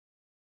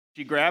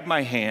She grabbed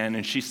my hand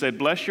and she said,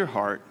 "Bless your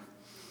heart."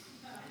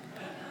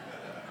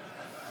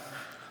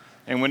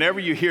 And whenever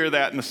you hear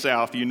that in the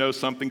South, you know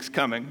something's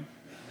coming.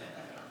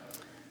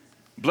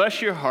 Bless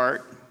your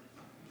heart.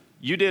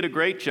 You did a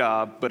great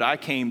job, but I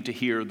came to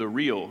hear the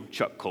real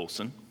Chuck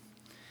Colson.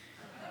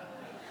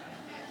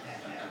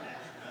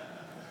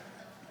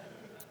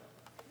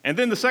 And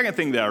then the second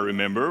thing that I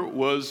remember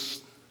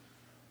was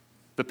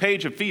the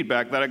page of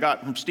feedback that I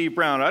got from Steve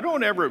Brown. I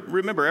don't ever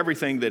remember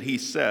everything that he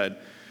said,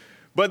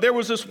 but there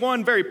was this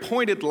one very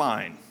pointed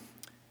line.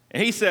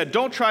 And he said,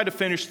 "Don't try to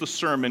finish the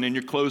sermon in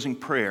your closing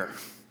prayer."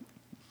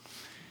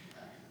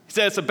 He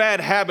said, "It's a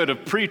bad habit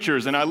of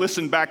preachers," and I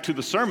listened back to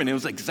the sermon. It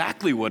was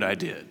exactly what I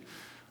did.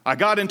 I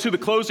got into the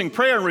closing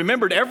prayer and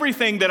remembered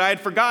everything that I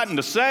had forgotten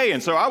to say,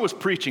 and so I was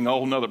preaching a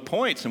whole nother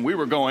points, and we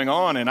were going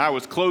on, and I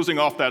was closing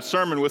off that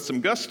sermon with some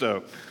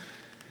gusto.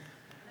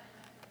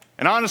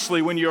 And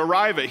honestly, when you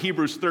arrive at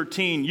Hebrews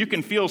 13, you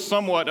can feel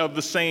somewhat of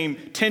the same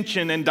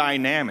tension and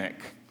dynamic.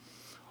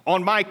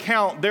 On my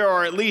count, there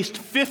are at least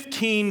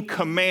 15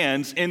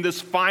 commands in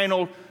this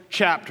final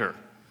chapter.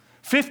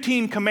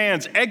 15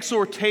 commands,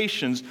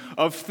 exhortations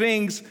of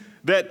things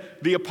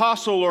that the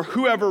apostle or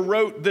whoever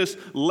wrote this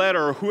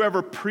letter or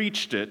whoever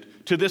preached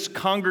it to this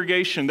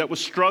congregation that was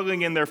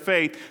struggling in their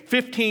faith,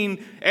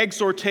 15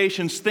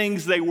 exhortations,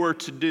 things they were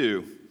to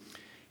do.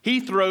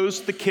 He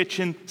throws the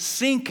kitchen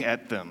sink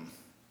at them.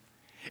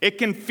 It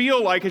can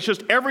feel like it's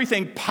just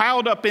everything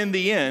piled up in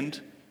the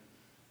end,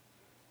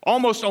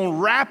 almost on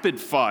rapid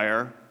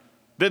fire,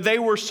 that they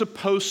were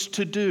supposed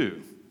to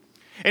do.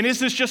 And is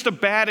this just a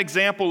bad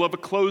example of a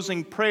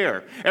closing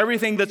prayer?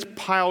 Everything that's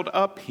piled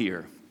up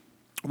here.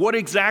 What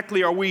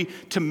exactly are we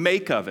to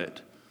make of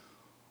it?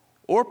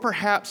 Or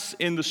perhaps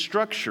in the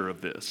structure of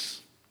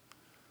this,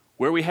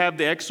 where we have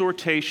the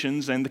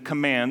exhortations and the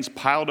commands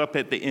piled up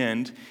at the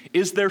end,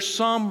 is there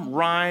some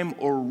rhyme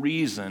or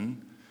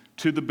reason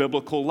to the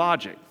biblical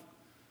logic?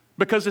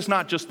 Because it's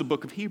not just the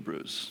book of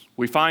Hebrews.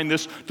 We find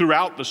this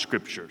throughout the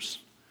scriptures,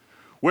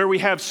 where we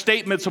have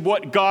statements of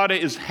what God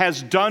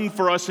has done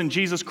for us in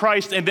Jesus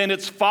Christ, and then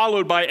it's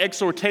followed by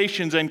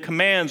exhortations and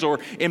commands or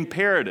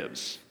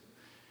imperatives.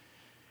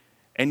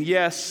 And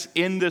yes,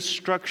 in this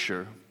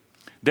structure,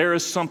 there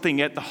is something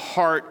at the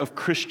heart of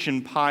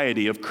Christian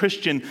piety, of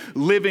Christian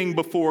living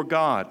before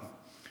God.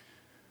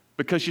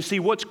 Because you see,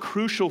 what's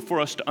crucial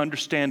for us to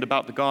understand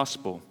about the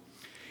gospel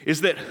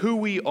is that who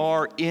we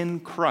are in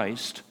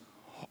Christ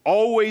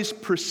always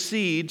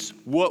precedes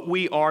what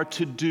we are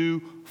to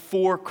do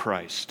for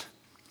Christ.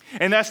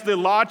 And that's the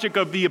logic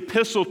of the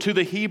epistle to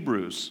the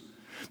Hebrews.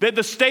 That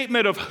the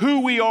statement of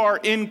who we are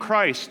in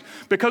Christ,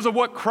 because of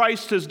what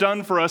Christ has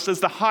done for us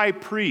as the high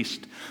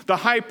priest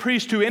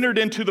who entered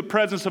into the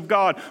presence of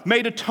God,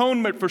 made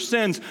atonement for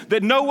sins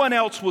that no one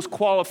else was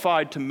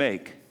qualified to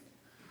make.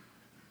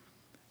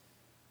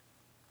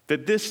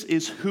 That this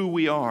is who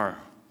we are.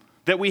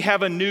 That we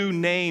have a new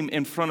name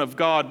in front of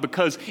God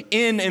because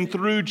in and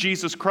through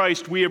Jesus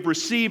Christ we have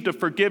received a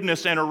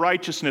forgiveness and a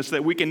righteousness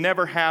that we can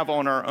never have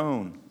on our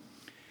own.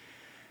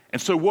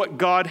 And so what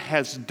God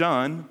has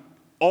done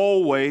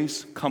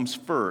always comes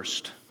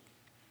first,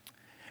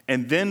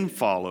 and then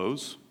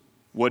follows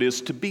what is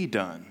to be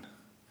done.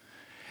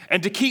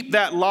 And to keep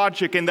that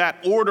logic and that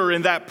order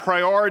and that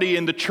priority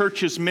in the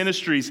church's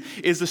ministries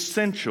is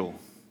essential.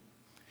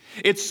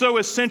 It's so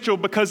essential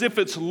because if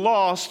it's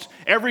lost,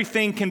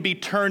 everything can be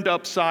turned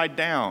upside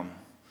down.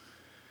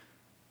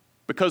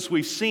 Because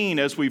we've seen,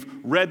 as we've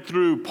read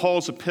through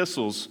Paul's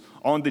epistles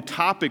on the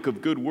topic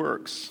of good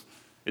works,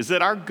 is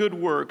that our good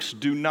works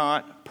do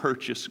not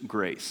purchase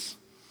grace.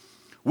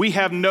 We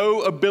have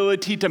no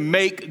ability to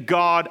make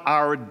God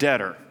our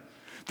debtor,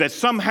 that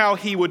somehow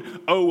he would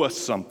owe us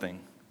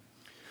something.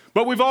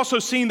 But we've also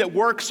seen that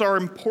works are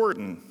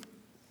important.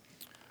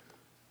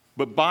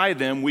 But by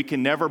them, we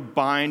can never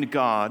bind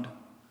God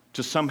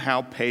to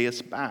somehow pay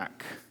us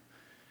back.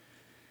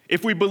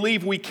 If we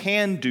believe we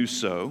can do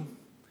so,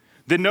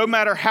 then no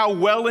matter how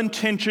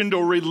well-intentioned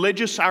or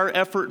religious our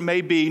effort may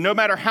be, no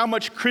matter how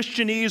much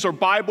Christianese or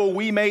Bible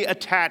we may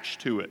attach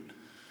to it,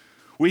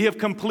 we have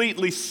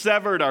completely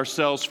severed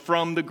ourselves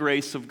from the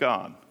grace of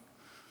God.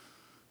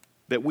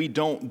 That we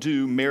don't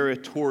do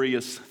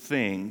meritorious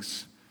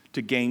things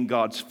to gain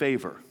God's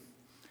favor.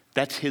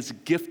 That's his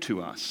gift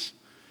to us.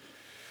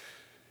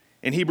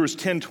 In Hebrews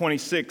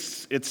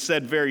 10:26, it's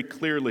said very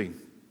clearly,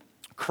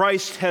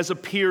 Christ has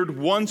appeared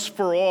once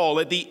for all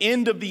at the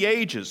end of the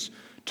ages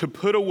to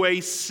put away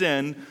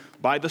sin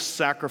by the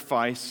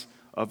sacrifice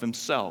of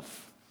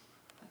himself.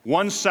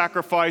 One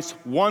sacrifice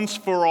once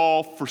for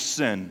all for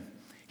sin.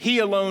 He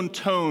alone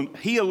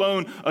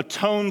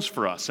atones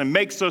for us and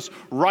makes us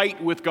right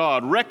with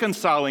God,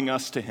 reconciling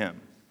us to him.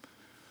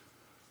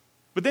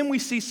 But then we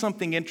see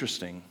something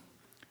interesting,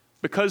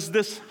 because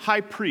this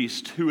high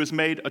priest who has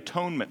made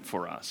atonement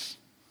for us,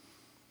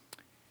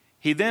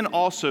 he then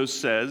also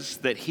says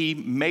that he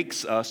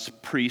makes us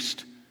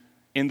priest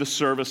in the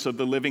service of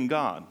the living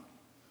God.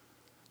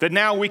 That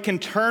now we can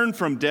turn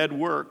from dead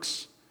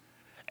works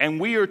and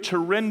we are to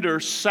render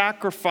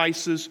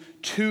sacrifices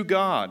to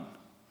God.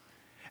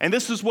 And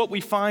this is what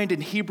we find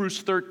in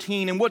Hebrews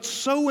 13. And what's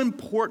so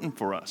important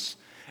for us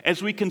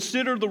as we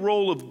consider the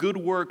role of good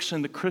works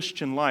in the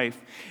Christian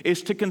life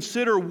is to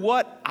consider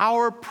what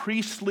our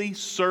priestly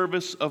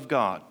service of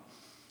God.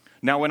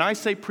 Now, when I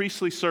say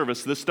priestly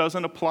service, this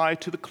doesn't apply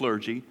to the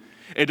clergy.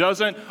 It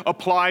doesn't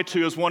apply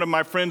to, as one of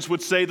my friends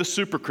would say, the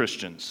super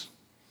Christians.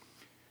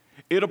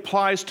 It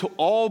applies to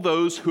all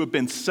those who have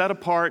been set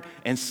apart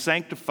and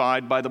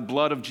sanctified by the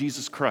blood of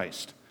Jesus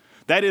Christ.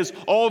 That is,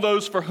 all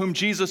those for whom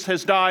Jesus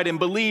has died and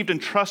believed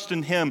and trust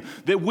in him,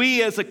 that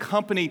we as a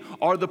company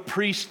are the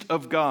priest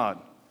of God.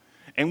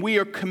 And we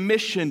are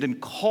commissioned and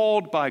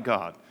called by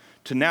God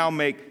to now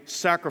make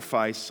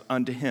sacrifice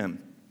unto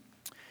him.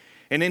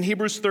 And in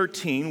Hebrews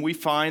 13, we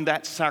find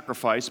that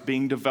sacrifice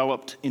being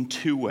developed in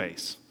two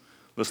ways.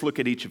 Let's look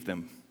at each of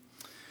them.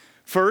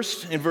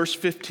 First, in verse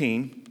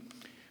 15,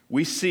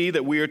 we see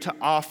that we are to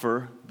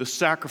offer the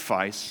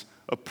sacrifice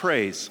of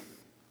praise.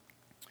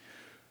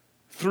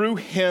 Through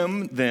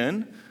him,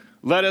 then,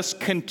 let us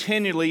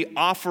continually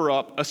offer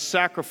up a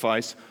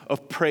sacrifice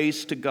of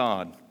praise to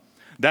God.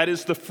 That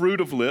is the fruit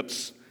of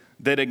lips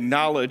that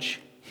acknowledge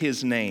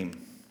his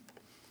name.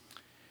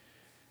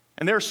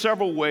 And there are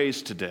several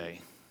ways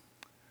today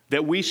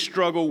that we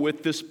struggle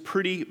with this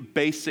pretty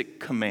basic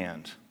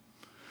command.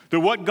 That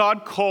what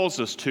God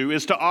calls us to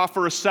is to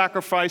offer a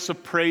sacrifice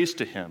of praise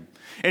to him.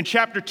 In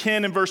chapter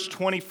 10 and verse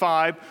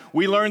 25,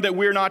 we learn that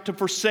we're not to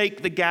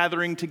forsake the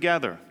gathering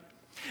together.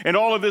 And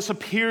all of this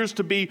appears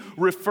to be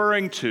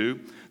referring to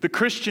the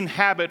Christian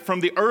habit from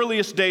the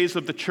earliest days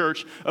of the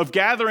church of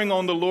gathering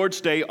on the Lord's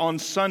Day on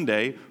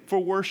Sunday for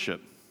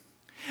worship.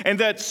 And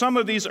that some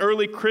of these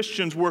early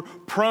Christians were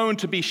prone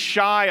to be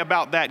shy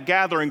about that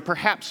gathering,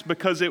 perhaps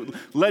because it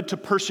led to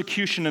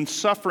persecution and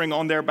suffering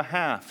on their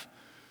behalf.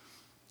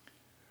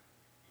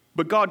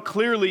 But God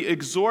clearly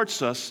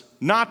exhorts us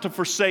not to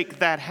forsake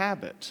that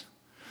habit,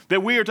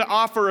 that we are to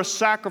offer a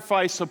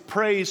sacrifice of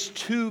praise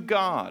to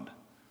God.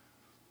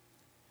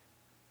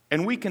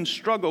 And we can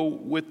struggle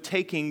with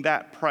taking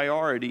that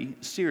priority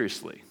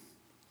seriously.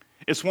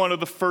 It's one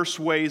of the first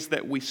ways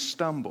that we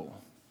stumble.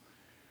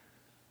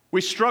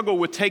 We struggle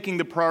with taking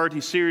the priority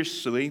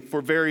seriously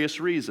for various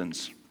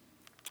reasons.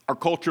 Our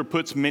culture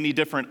puts many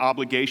different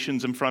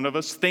obligations in front of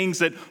us, things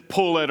that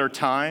pull at our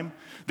time.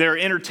 There are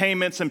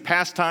entertainments and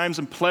pastimes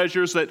and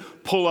pleasures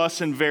that pull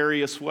us in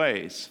various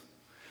ways.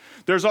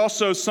 There's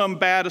also some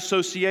bad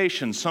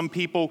associations. Some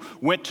people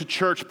went to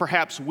church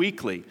perhaps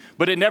weekly,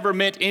 but it never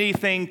meant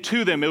anything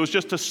to them. It was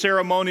just a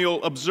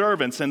ceremonial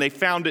observance, and they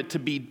found it to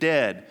be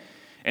dead.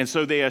 And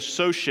so they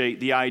associate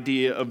the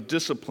idea of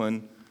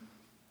discipline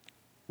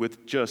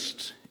with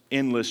just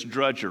endless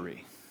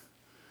drudgery.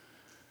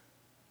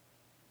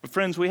 But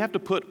friends, we have to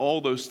put all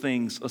those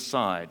things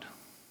aside.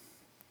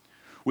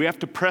 We have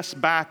to press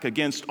back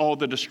against all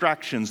the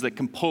distractions that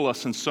can pull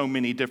us in so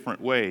many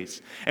different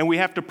ways. And we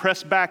have to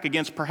press back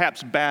against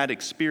perhaps bad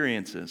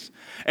experiences.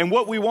 And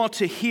what we want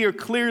to hear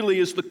clearly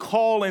is the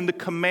call and the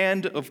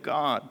command of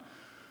God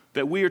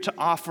that we are to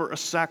offer a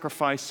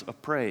sacrifice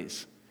of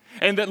praise.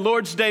 And that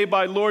Lord's Day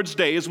by Lord's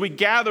Day, as we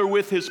gather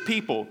with his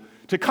people,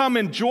 to come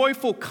in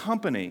joyful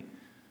company,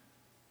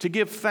 to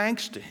give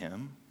thanks to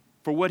him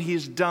for what he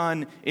has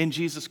done in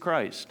Jesus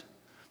Christ.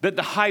 That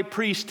the high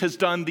priest has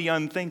done the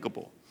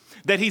unthinkable.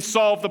 That he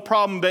solved the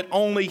problem that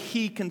only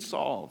he can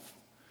solve.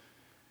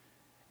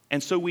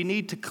 And so we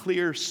need to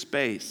clear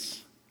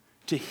space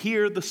to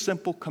hear the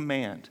simple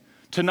command,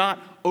 to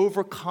not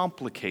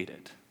overcomplicate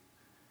it,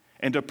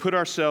 and to put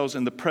ourselves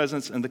in the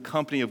presence and the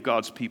company of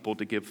God's people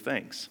to give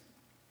thanks.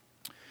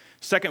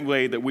 Second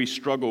way that we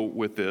struggle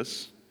with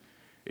this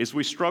is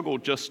we struggle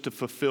just to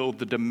fulfill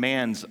the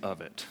demands of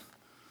it.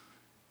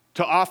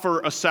 To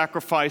offer a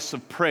sacrifice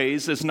of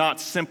praise is not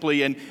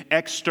simply an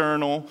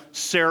external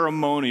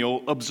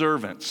ceremonial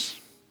observance.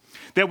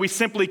 That we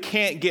simply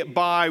can't get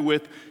by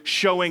with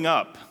showing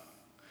up.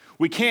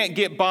 We can't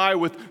get by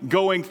with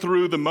going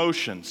through the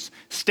motions,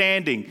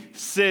 standing,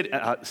 sitting,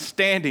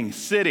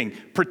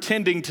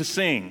 pretending to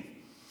sing,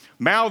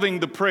 mouthing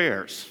the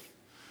prayers.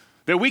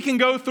 That we can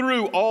go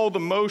through all the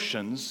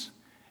motions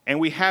and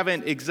we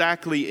haven't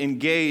exactly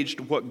engaged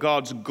what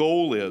God's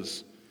goal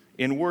is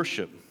in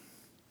worship.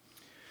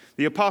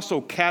 The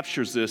apostle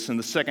captures this in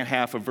the second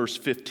half of verse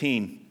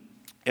 15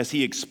 as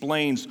he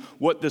explains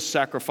what this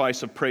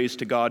sacrifice of praise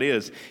to God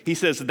is. He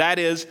says, that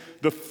is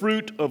the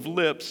fruit of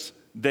lips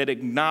that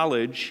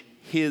acknowledge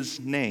his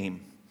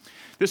name.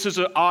 This is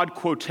an odd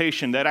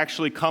quotation that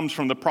actually comes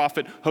from the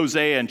prophet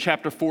Hosea in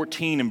chapter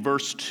 14 and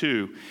verse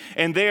 2.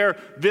 And there,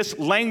 this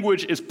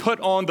language is put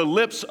on the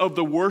lips of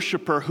the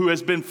worshiper who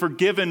has been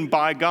forgiven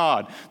by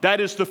God. That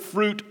is the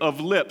fruit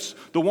of lips,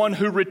 the one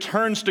who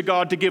returns to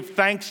God to give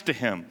thanks to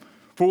him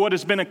for what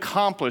has been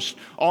accomplished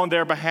on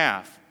their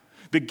behalf,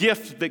 the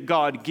gift that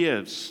God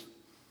gives.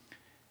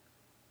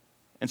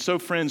 And so,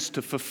 friends,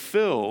 to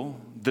fulfill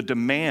the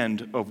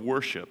demand of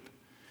worship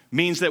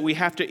means that we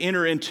have to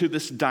enter into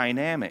this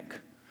dynamic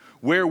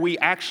where we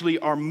actually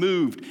are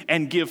moved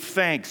and give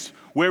thanks,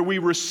 where we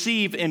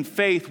receive in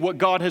faith what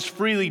God has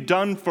freely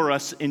done for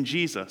us in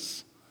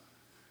Jesus.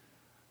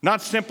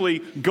 Not simply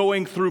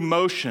going through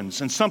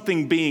motions and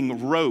something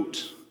being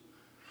rote,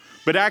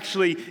 but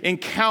actually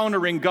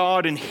encountering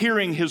God and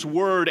hearing His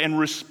word and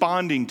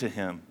responding to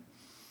Him.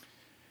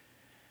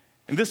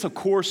 And this, of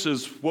course,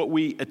 is what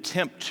we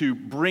attempt to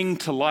bring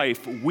to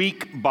life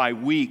week by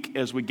week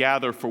as we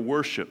gather for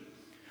worship.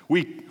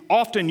 We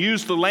often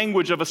use the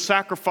language of a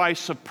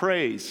sacrifice of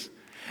praise,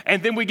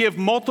 and then we give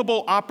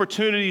multiple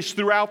opportunities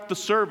throughout the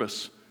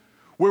service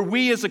where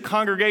we as a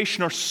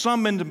congregation are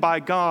summoned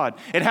by God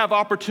and have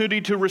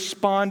opportunity to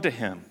respond to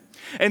Him.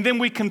 And then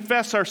we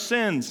confess our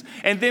sins,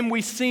 and then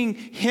we sing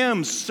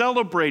hymns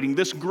celebrating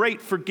this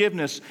great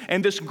forgiveness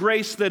and this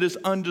grace that is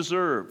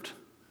undeserved.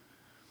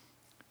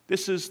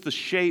 This is the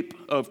shape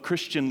of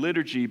Christian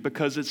liturgy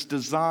because it's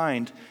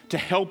designed to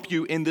help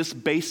you in this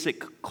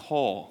basic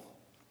call.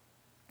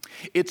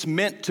 It's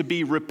meant to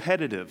be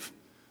repetitive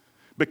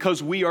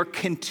because we are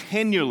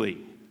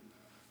continually,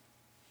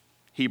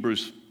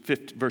 Hebrews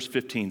verse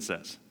 15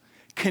 says,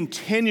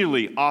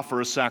 continually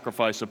offer a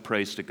sacrifice of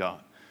praise to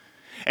God.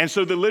 And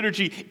so the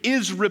liturgy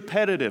is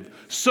repetitive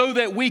so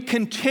that we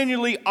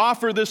continually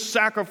offer this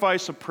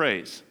sacrifice of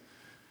praise,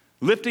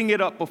 lifting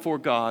it up before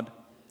God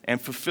and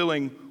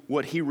fulfilling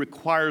what He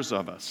requires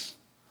of us,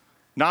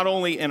 not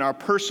only in our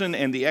person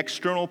and the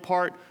external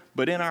part,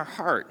 but in our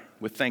heart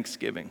with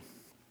thanksgiving.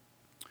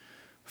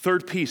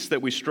 Third piece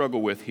that we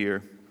struggle with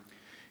here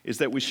is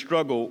that we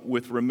struggle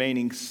with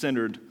remaining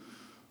centered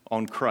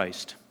on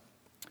Christ.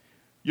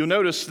 You'll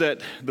notice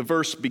that the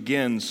verse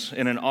begins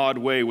in an odd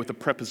way with a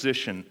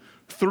preposition,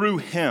 through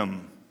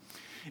Him.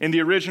 In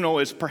the original,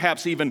 it's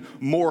perhaps even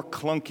more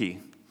clunky.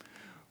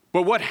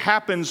 But what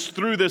happens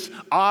through this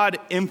odd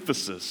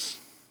emphasis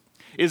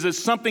is that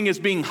something is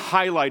being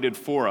highlighted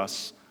for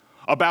us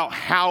about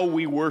how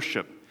we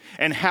worship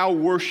and how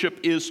worship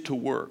is to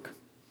work.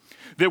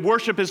 That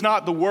worship is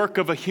not the work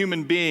of a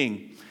human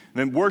being.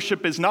 And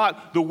worship is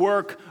not the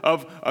work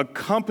of a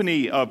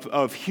company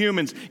of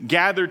humans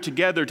gathered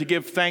together to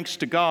give thanks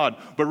to God,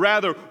 but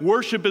rather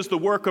worship is the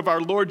work of our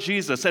Lord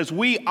Jesus as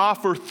we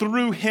offer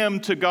through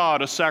Him to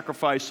God a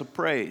sacrifice of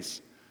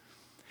praise.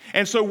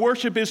 And so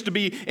worship is to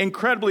be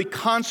incredibly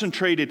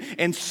concentrated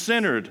and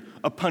centered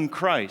upon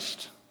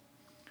Christ.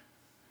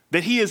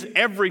 That He is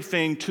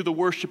everything to the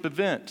worship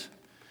event.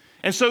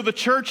 And so the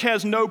church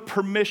has no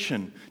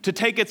permission to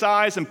take its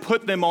eyes and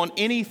put them on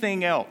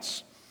anything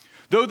else.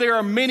 Though there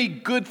are many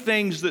good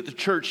things that the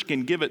church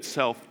can give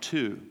itself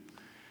to,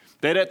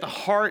 that at the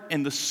heart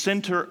and the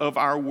center of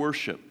our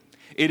worship,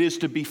 it is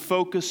to be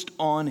focused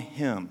on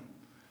Him.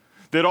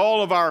 That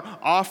all of our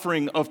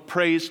offering of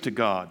praise to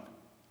God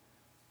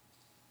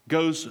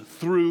goes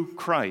through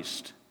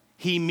Christ.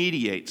 He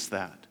mediates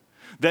that.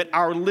 That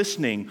our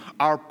listening,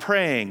 our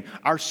praying,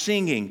 our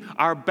singing,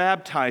 our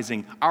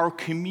baptizing, our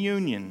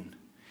communion,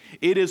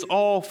 it is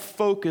all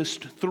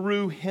focused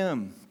through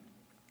Him.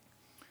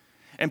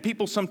 And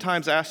people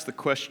sometimes ask the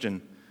question,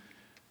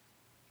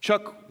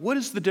 Chuck, what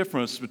is the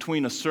difference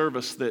between a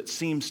service that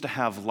seems to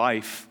have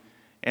life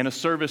and a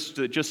service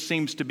that just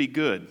seems to be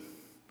good?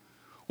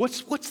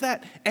 What's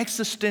that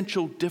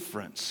existential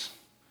difference?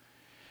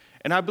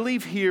 And I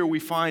believe here we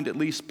find at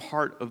least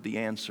part of the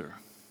answer.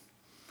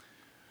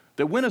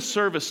 That when a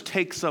service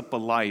takes up a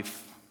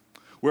life,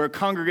 where a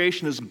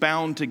congregation is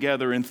bound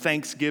together in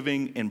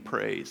thanksgiving and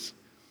praise,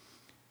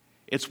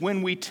 it's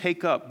when we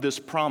take up this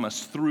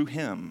promise through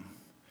Him.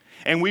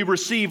 And we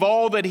receive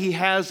all that He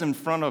has in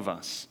front of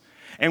us.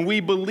 And we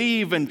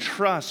believe and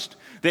trust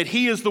that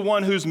He is the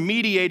one who's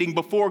mediating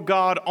before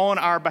God on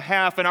our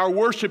behalf. And our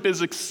worship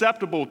is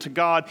acceptable to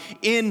God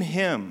in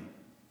Him.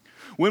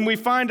 When we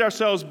find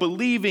ourselves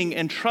believing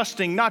and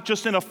trusting, not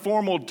just in a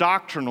formal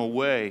doctrinal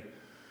way,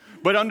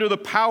 but under the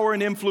power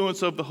and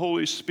influence of the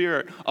Holy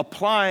Spirit,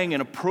 applying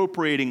and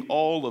appropriating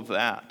all of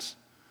that,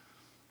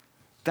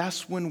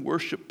 that's when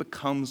worship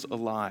becomes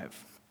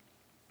alive.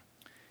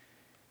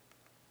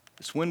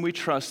 It's when we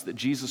trust that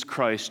Jesus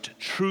Christ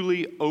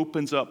truly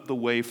opens up the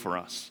way for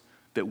us,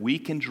 that we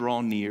can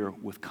draw near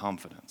with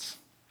confidence.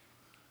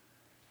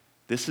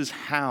 This is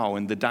how,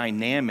 in the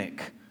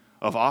dynamic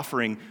of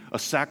offering a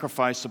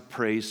sacrifice of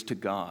praise to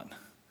God.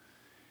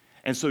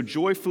 And so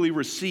joyfully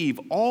receive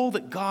all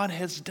that God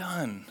has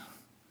done.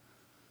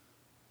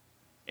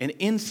 And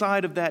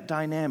inside of that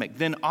dynamic,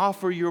 then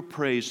offer your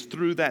praise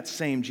through that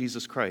same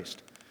Jesus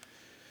Christ.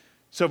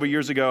 Several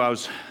years ago, I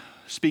was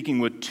speaking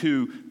with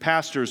two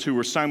pastors who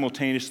were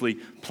simultaneously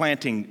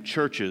planting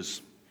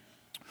churches.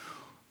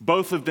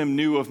 Both of them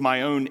knew of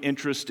my own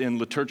interest in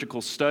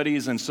liturgical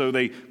studies, and so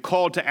they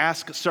called to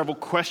ask several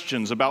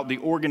questions about the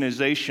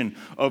organization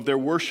of their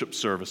worship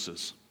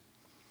services.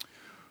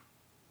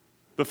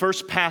 The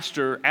first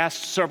pastor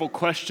asked several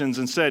questions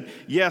and said,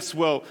 yes,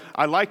 well,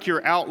 I like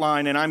your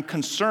outline, and I'm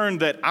concerned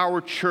that our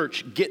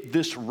church get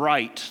this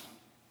right.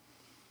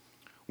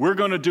 We're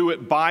going to do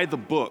it by the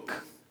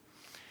book.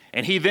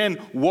 And he then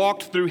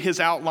walked through his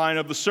outline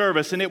of the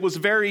service, and it was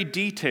very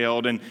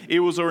detailed, and it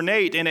was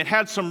ornate, and it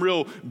had some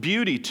real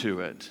beauty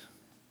to it.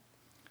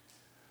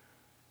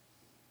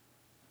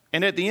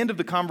 And at the end of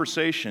the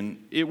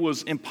conversation, it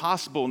was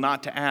impossible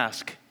not to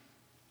ask,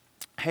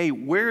 hey,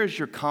 where is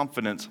your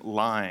confidence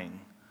lying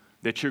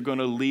that you're going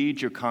to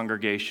lead your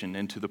congregation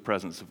into the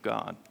presence of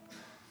God?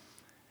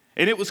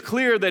 And it was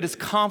clear that his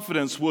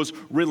confidence was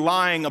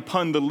relying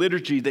upon the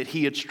liturgy that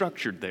he had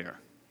structured there.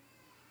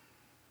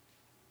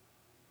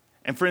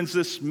 And friends,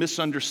 this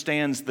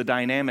misunderstands the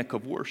dynamic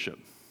of worship.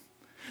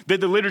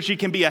 That the liturgy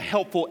can be a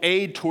helpful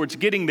aid towards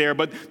getting there,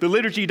 but the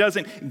liturgy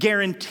doesn't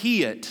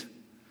guarantee it.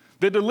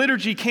 That the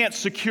liturgy can't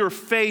secure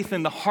faith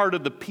in the heart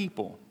of the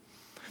people.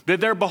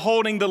 That they're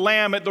beholding the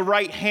Lamb at the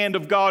right hand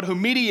of God who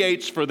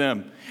mediates for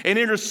them and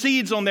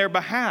intercedes on their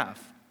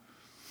behalf.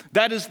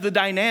 That is the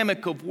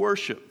dynamic of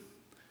worship.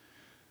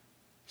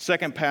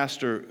 Second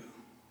pastor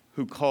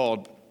who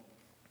called,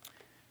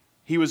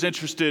 he was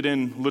interested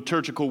in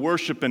liturgical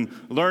worship and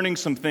learning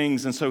some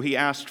things, and so he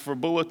asked for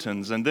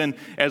bulletins. And then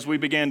as we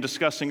began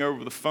discussing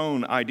over the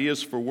phone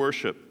ideas for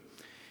worship,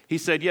 he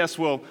said, yes,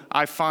 well,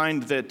 I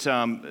find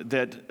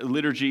that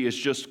liturgy is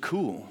just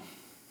cool.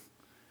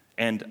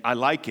 And I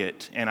like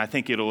it, and I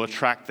think it'll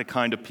attract the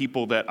kind of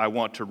people that I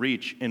want to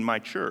reach in my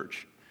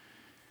church.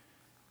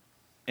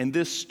 And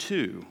this,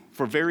 too,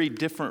 for very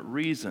different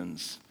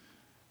reasons,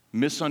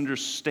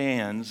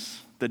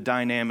 misunderstands the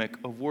dynamic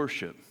of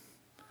worship.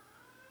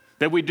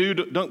 That we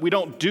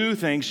don't do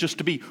things just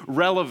to be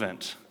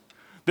relevant.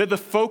 That the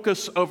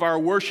focus of our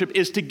worship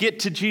is to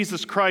get to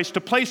Jesus Christ,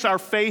 to place our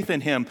faith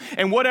in him.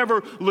 And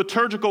whatever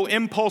liturgical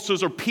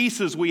impulses or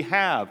pieces we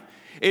have,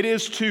 it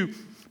is to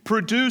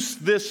produce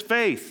this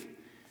faith.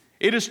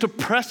 It is to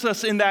press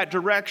us in that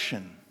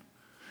direction.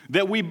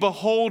 That we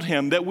behold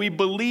him, that we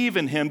believe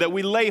in him, that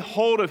we lay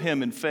hold of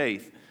him in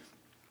faith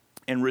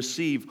and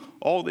receive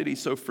all that he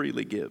so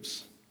freely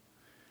gives.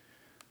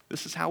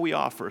 This is how we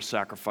offer a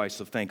sacrifice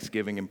of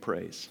thanksgiving and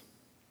praise.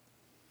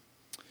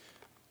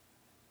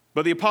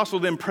 But the apostle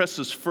then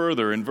presses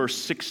further in verse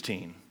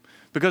 16,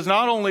 because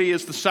not only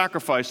is the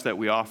sacrifice that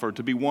we offer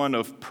to be one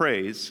of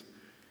praise,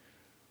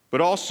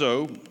 but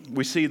also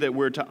we see that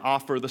we're to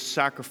offer the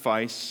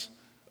sacrifice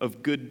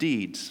of good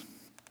deeds.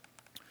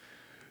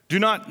 Do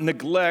not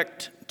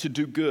neglect to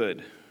do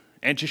good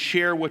and to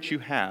share what you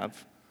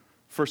have,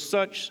 for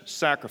such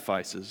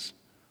sacrifices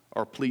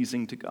are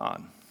pleasing to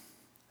God.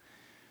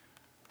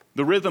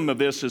 The rhythm of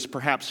this is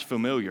perhaps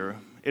familiar.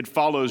 It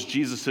follows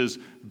Jesus'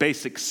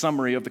 basic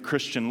summary of the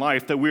Christian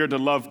life, that we are to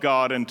love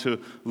God and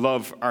to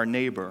love our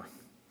neighbor.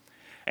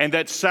 And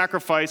that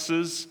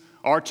sacrifices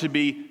are to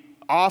be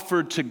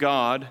offered to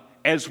God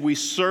as we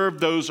serve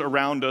those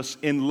around us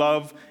in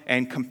love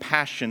and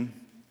compassion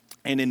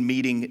and in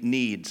meeting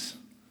needs.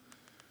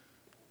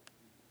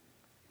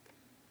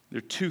 There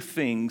are two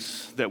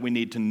things that we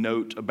need to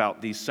note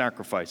about these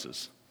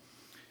sacrifices.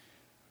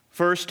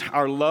 First,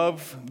 our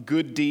love,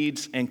 good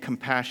deeds, and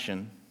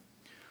compassion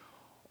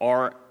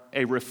are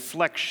a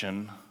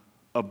reflection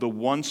of the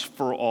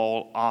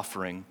once-for-all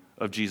offering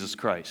of Jesus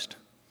Christ.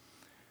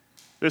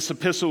 This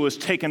epistle is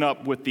taken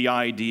up with the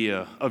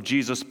idea of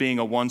Jesus being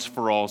a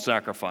once-for-all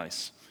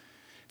sacrifice.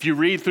 If you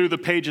read through the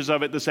pages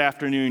of it this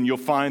afternoon, you'll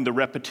find the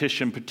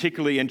repetition,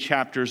 particularly in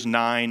chapters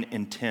 9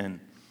 and 10.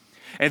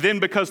 And then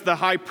because the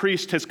high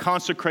priest has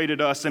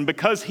consecrated us and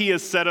because he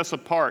has set us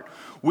apart,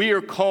 we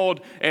are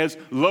called as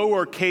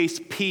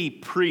lowercase p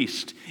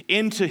priest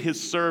into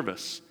his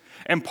service.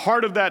 And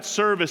part of that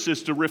service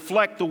is to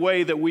reflect the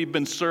way that we've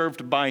been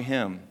served by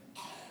him.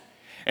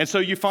 And so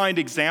you find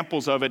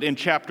examples of it in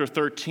chapter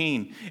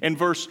 13. In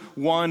verse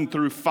 1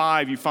 through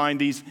 5, you find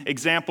these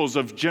examples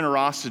of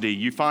generosity.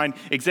 You find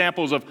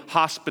examples of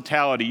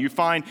hospitality. You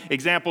find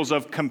examples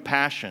of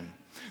compassion.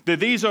 That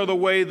these are the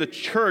way the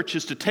church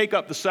is to take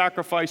up the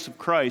sacrifice of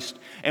Christ,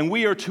 and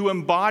we are to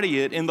embody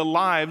it in the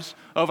lives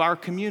of our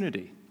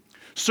community.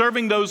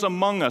 Serving those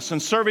among us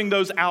and serving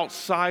those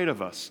outside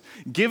of us,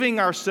 giving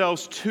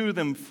ourselves to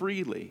them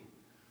freely.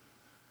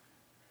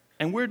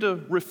 And we're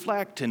to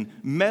reflect and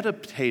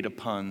meditate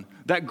upon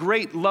that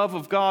great love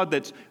of God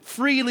that's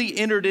freely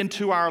entered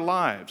into our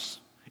lives.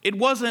 It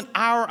wasn't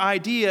our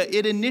idea,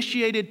 it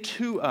initiated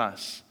to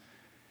us.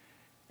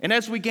 And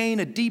as we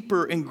gain a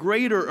deeper and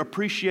greater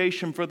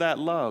appreciation for that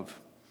love,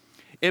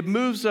 it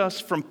moves us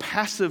from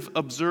passive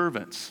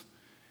observance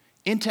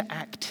into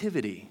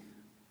activity,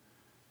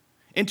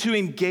 into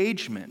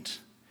engagement,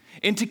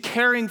 into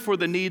caring for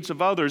the needs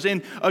of others,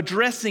 in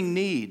addressing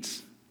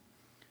needs,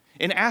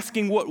 in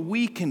asking what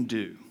we can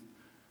do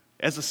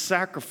as a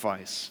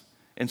sacrifice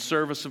and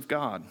service of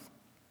God.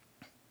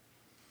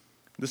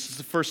 This is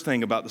the first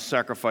thing about the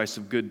sacrifice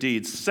of good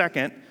deeds.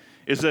 Second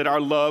is that our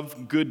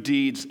love, good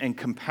deeds, and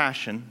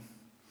compassion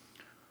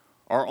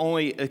are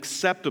only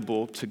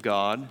acceptable to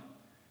God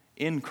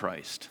in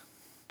Christ.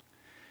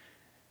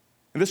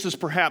 And this is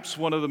perhaps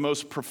one of the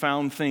most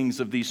profound things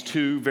of these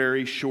two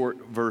very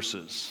short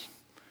verses.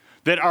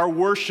 That our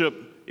worship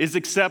is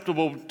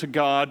acceptable to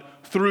God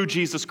through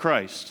Jesus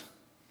Christ.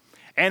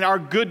 And our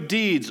good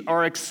deeds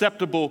are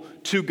acceptable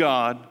to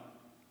God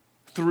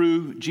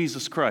through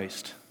Jesus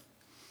Christ.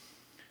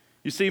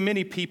 You see,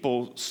 many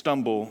people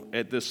stumble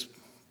at this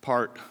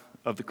part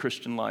of the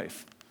Christian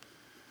life.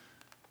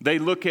 They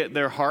look at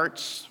their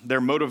hearts,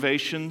 their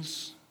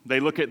motivations, they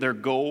look at their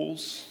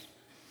goals,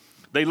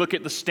 They look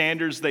at the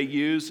standards they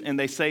use and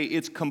they say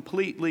it's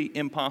completely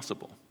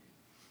impossible.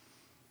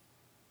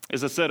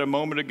 As I said a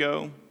moment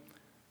ago,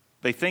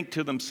 they think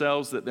to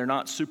themselves that they're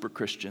not super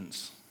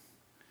Christians.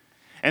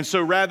 And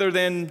so rather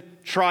than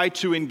try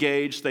to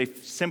engage, they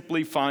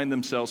simply find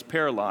themselves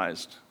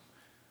paralyzed,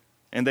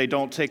 and they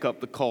don't take up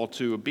the call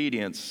to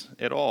obedience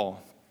at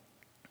all.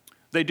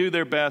 They do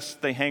their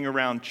best, they hang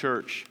around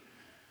church.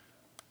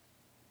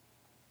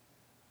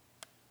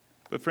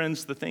 But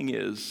friends, the thing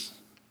is,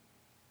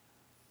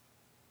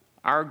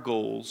 our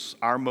goals,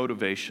 our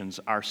motivations,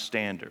 our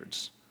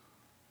standards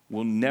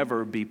will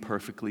never be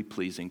perfectly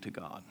pleasing to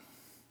God.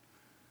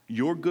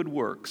 Your good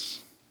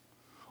works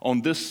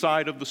on this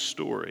side of the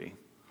story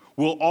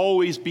will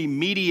always be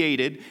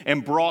mediated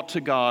and brought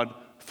to God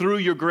through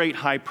your great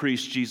high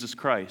priest, Jesus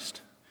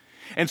Christ.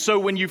 And so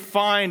when you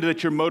find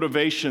that your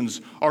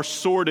motivations are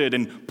sordid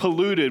and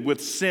polluted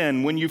with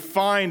sin, when you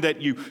find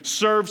that you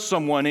served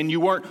someone and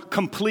you weren't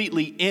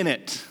completely in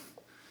it,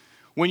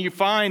 when you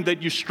find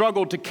that you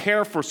struggled to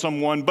care for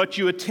someone but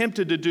you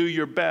attempted to do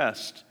your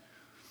best,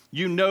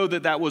 you know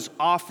that that was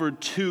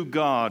offered to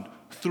God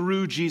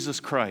through Jesus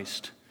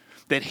Christ,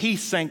 that He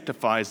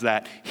sanctifies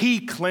that,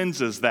 He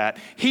cleanses that,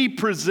 He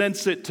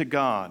presents it to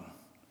God,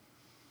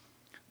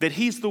 that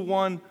He's the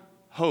one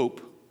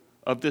hope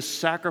of this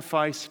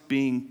sacrifice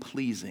being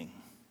pleasing,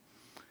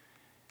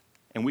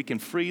 and we can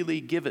freely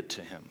give it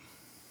to Him.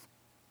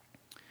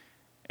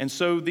 And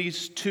so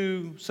these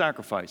two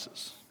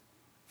sacrifices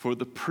for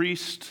the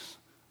priest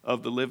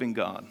of the living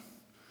God,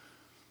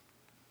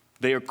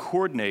 they are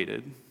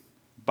coordinated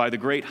by the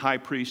great high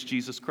priest,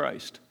 Jesus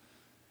Christ.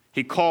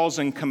 He calls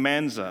and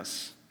commands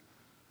us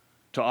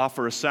to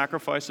offer a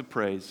sacrifice of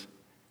praise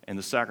and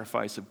the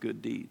sacrifice of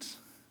good deeds.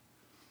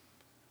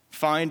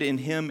 Find in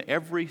Him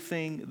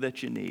everything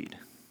that you need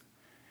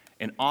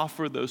and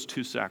offer those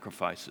two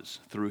sacrifices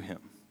through Him.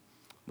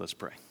 Let's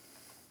pray.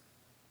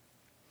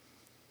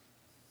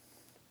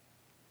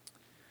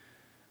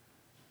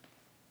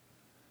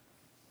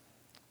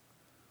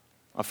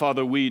 Our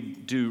Father, we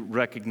do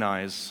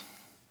recognize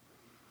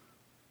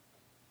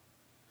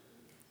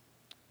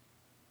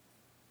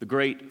the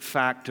great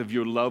fact of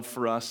your love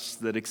for us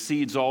that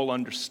exceeds all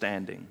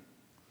understanding,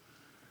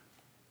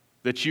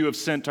 that you have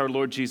sent our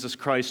Lord Jesus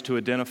Christ to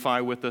identify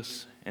with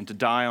us and to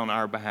die on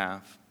our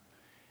behalf,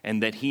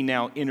 and that He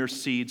now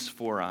intercedes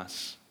for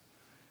us.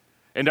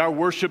 And our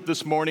worship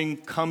this morning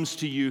comes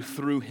to you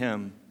through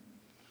Him.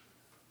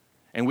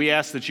 And we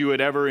ask that you would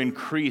ever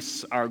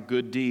increase our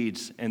good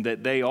deeds and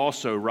that they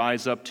also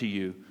rise up to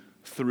you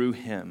through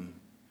Him.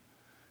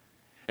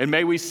 And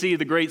may we see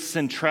the great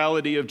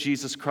centrality of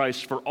Jesus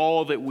Christ for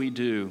all that we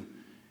do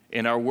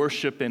in our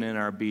worship and in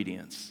our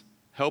obedience.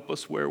 Help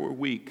us where we're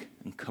weak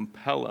and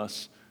compel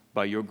us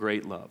by your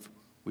great love.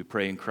 We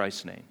pray in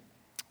Christ's name.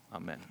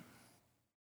 Amen.